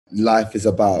life is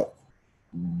about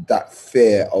that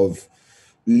fear of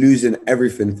losing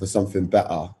everything for something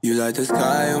better. You light the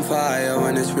sky on fire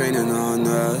when it's raining on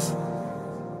us.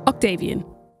 Octavian.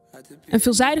 Een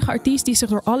veelzijdige artiest die zich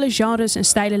door alle genres en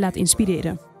stijlen laat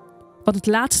inspireren. Want het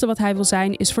laatste wat hij wil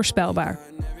zijn is voorspelbaar.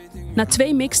 Na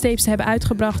 2 mixtapes te hebben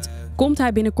uitgebracht, komt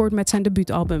hij binnenkort met zijn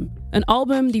debuutalbum. Een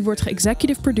album die wordt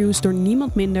ge-executive produced door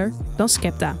niemand minder dan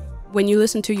Skepta. When you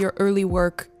listen to your early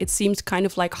work, it seems kind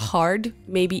of like hard,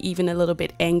 maybe even a little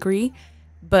bit angry.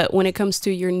 But when it comes to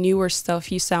your newer stuff,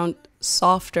 you sound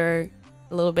softer,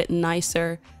 a little bit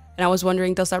nicer. And I was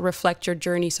wondering, does that reflect your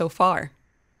journey so far?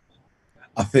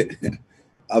 I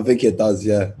think it does,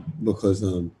 yeah. Because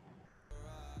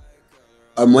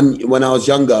when I was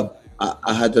younger,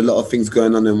 I had a lot of things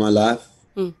going on in my life.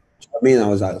 I mean, I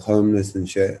was like homeless and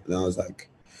shit, and I was like,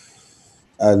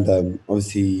 and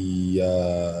obviously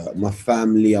my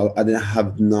family, I didn't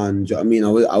have none. Do you know what I mean?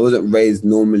 I wasn't raised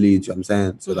normally. Do you know what I'm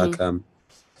saying? So like,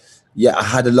 yeah, I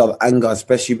had a lot of anger,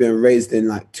 especially being raised in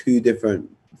like 2 different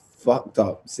fucked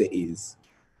up cities.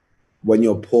 When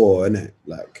you're poor, innit?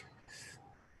 Like,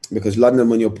 because London,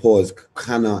 when you're poor, is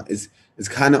kind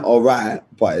of all right,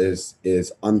 but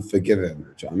it's unforgiving.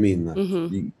 Do you know what I mean? Like,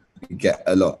 you get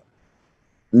a lot.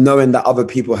 Knowing that other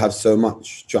people have so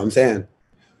much, do you know what I'm saying?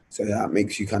 So that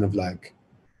makes you kind of like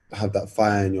have that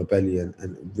fire in your belly and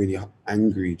really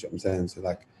angry, do you know what I'm saying? So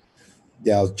like,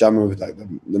 yeah, I was jamming with like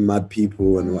the mad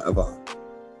people and whatever.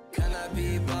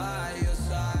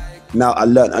 Now I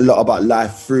learned a lot about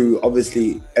life through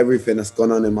obviously everything that's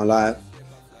gone on in my life.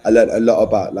 I learned a lot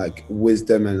about like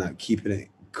wisdom and like keeping it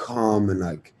calm and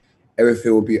like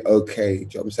everything will be okay. Do you know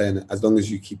what I'm saying? As long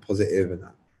as you keep positive and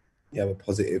you have a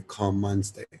positive, calm mind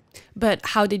state. But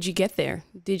how did you get there?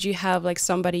 Did you have like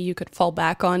somebody you could fall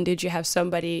back on? Did you have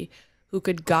somebody who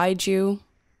could guide you?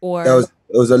 Or there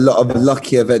was a lot of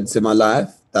lucky events in my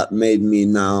life that made me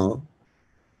now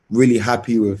really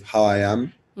happy with how I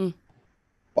am.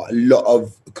 But a lot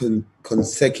of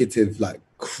consecutive, like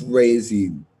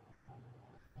crazy,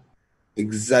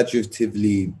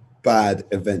 exaggeratively bad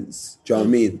events, do you know what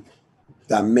I mean?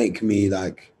 That make me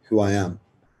like who I am.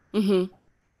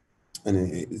 And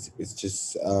it's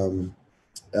just,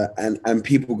 and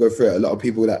people go through it. A lot of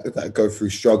people that go through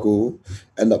struggle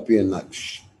end up being like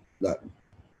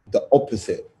the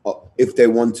opposite if they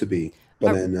want to be.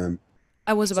 But then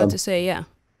I was about to say, yeah.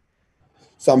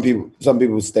 Some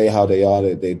people stay how they are.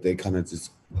 They kind of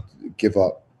just give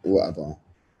up, whatever.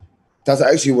 That's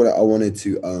actually what I wanted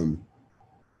to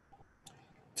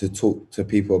talk to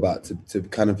people about, to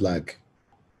kind of like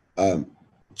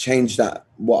change that.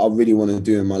 What I really want to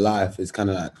do in my life is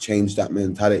kind of like change that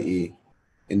mentality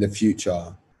in the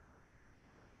future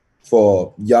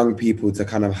for young people to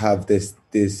kind of have this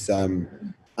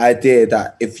idea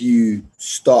that if you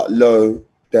start low,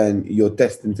 then you're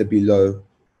destined to be low.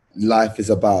 Life is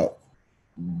about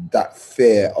that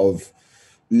fear of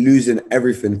losing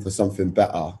everything for something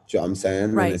better. Do you know what I'm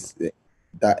saying? Right. And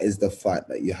that is the fight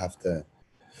that you have to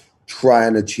try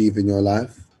and achieve in your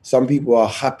life. Some people are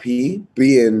happy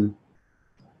being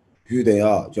who they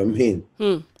are. Do you know what I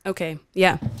mean? Okay,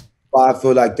 yeah. But I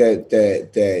feel like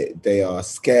they are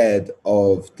scared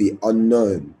of the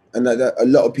unknown. And a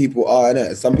lot of people are,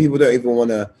 innit? Some people don't even want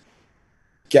to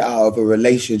get out of a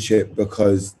relationship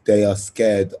because they are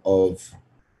scared of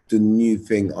the new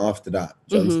thing after that.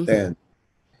 Do you understand?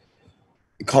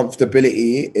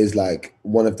 Comfortability is like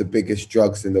one of the biggest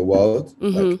drugs in the world.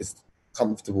 Like it's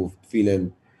comfortable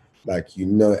feeling like you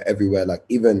know everywhere. Like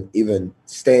even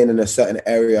staying in a certain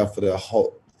area for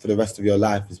the rest of your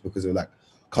life is because of like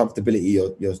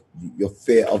comfortability, your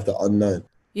fear of the unknown.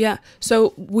 Yeah.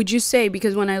 So would you say,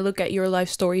 because when I look at your life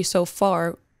story so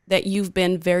far, that you've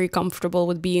been very comfortable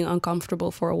with being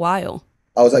uncomfortable for a while?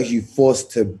 I was actually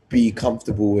forced to be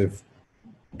comfortable with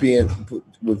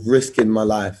risking my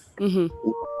life.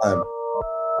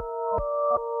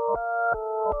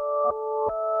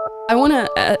 I want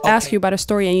to ask you about a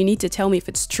story, and you need to tell me if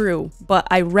it's true. But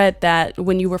I read that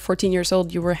when you were 14 years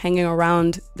old, you were hanging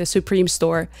around the Supreme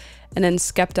store, and then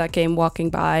Skepta came walking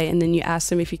by, and then you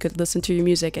asked him if he could listen to your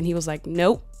music, and he was like,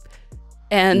 nope.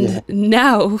 And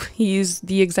now he's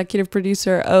the executive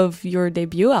producer of your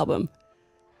debut album.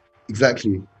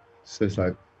 Exactly. So it's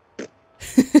like,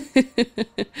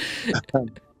 like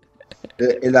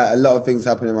a lot of things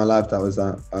happened in my life that was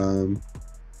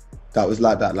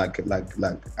like that, like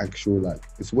actual, like,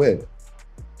 it's weird.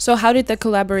 So how did the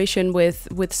collaboration with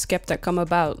Skepta come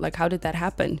about? Like, how did that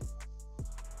happen?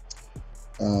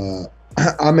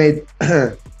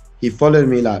 He followed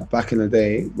me like back in the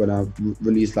day when I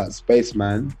released like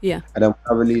Spaceman. Yeah. And then when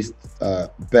I released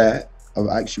Bet, I've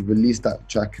actually released that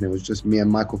track, and it was just me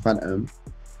and Michael Phantom.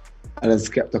 And then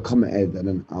Skepta commented, and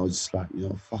then I was just like, you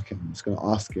know, fuck him. I'm just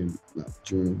gonna ask him, like,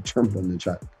 do you want to jump on the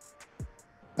track?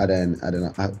 And then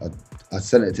I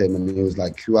sent it to him, and he was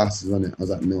like, who else is on it? I was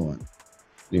like, no one. And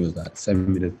he was like, send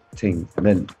me the thing.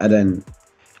 And then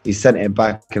he sent it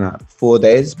back in like 4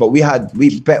 days. But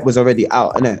Bet was already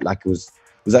out, innit? Like it was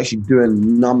actually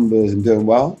doing numbers and doing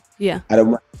well. Yeah. And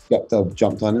then when Skepta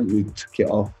jumped on it, we took it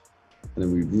off, and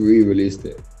then we re-released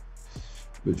it,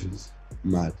 which was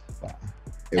mad, but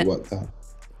it worked out.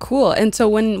 Cool. And so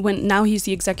when now he's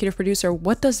the executive producer,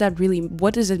 what does it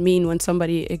mean when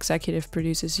somebody executive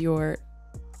produces your?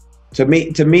 To me,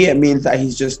 it means that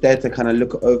he's just there to kind of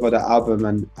look over the album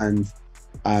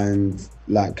and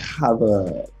like have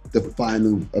the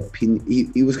final opinion.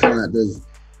 He was kind of like this.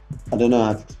 I don't know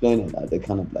how to explain it. Like they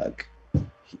kind of like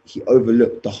he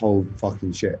overlooked the whole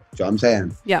fucking shit. Do you know what I'm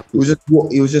saying? Yeah. He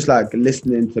was just like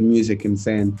listening to music and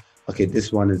saying, okay,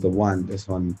 this one is the one. This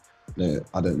one,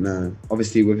 I don't know.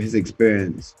 Obviously, with his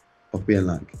experience of being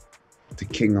like the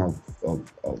king of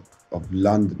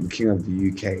London, the king of the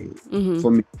UK,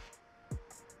 for me,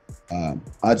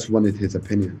 I just wanted his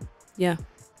opinion. Yeah.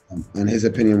 And his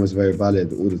opinion was very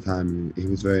valid all the time. He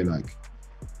was very like,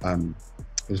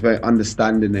 he was very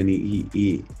understanding, and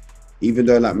he even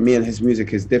though like me and his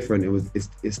music is different, it's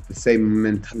the same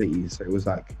mentality. So it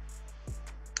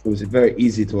was very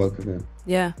easy to work with him.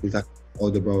 Yeah. He's like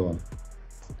older brother.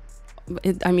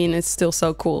 It's still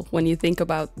so cool when you think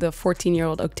about the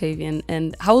 14-year-old Octavian.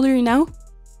 And how old are you now?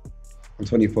 I'm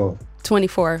 24.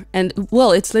 24. And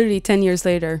well, it's literally 10 years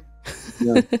later.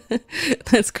 Yeah.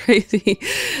 That's crazy.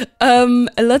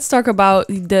 Let's talk about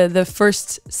the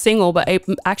first single, but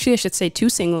I should say 2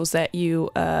 singles that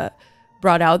you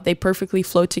brought out. They perfectly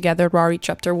flow together. Rari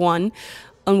Chapter 1,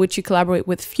 on which you collaborate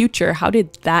with Future. How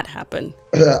did that happen?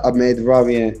 I made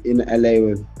Rari in LA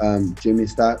with Jimmy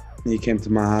Stack. He came to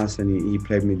my house and he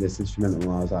played me this instrumental,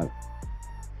 and I was like,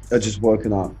 I just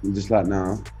woken up, just like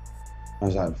now. I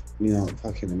was like, you know,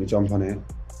 fucking let me jump on it.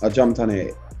 I jumped on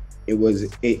it. It was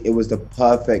the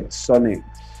perfect sonic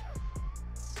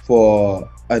for,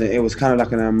 and it was kind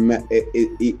of like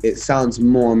it sounds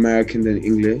more American than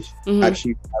English.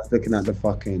 Actually, I was looking at the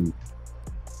fucking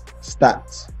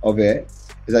stats of it.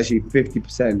 It's actually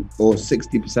 50% or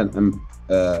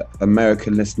 60%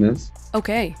 American listeners.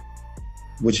 Okay.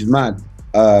 Which is mad.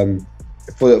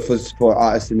 For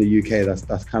artists in the UK,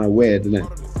 that's kind of weird, isn't it?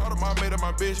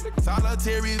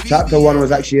 Chapter 1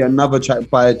 was actually another track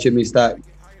by Jimmy Stack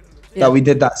that we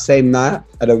did that same night,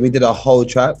 and then we did a whole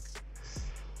track.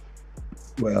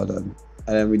 Well done.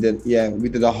 And then we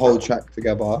did a whole track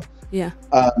together. Yeah.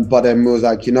 But then we was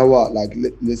like, you know what? Like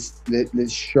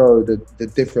let's show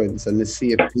the difference, and let's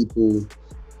see if people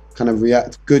kind of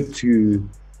react good to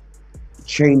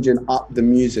changing up the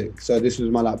music. So this was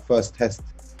my like first test,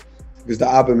 because the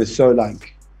album is so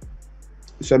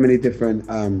many different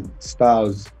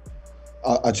styles.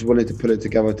 I just wanted to put it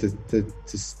together to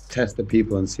test the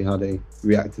people and see how they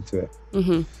reacted to it.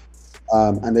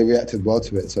 And they reacted well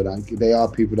to it. So like they are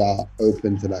people that are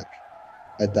open to like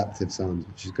adaptive sounds,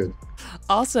 which is good.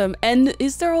 Awesome. And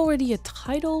is there already a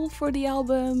title for the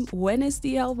album? When is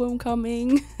the album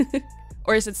coming?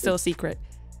 Or is it still a secret?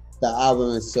 The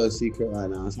album is so secret right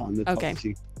now. It's on the top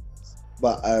secret.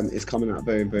 But it's coming out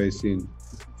very, very soon.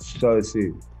 So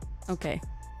soon. Okay.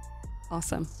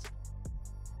 Awesome.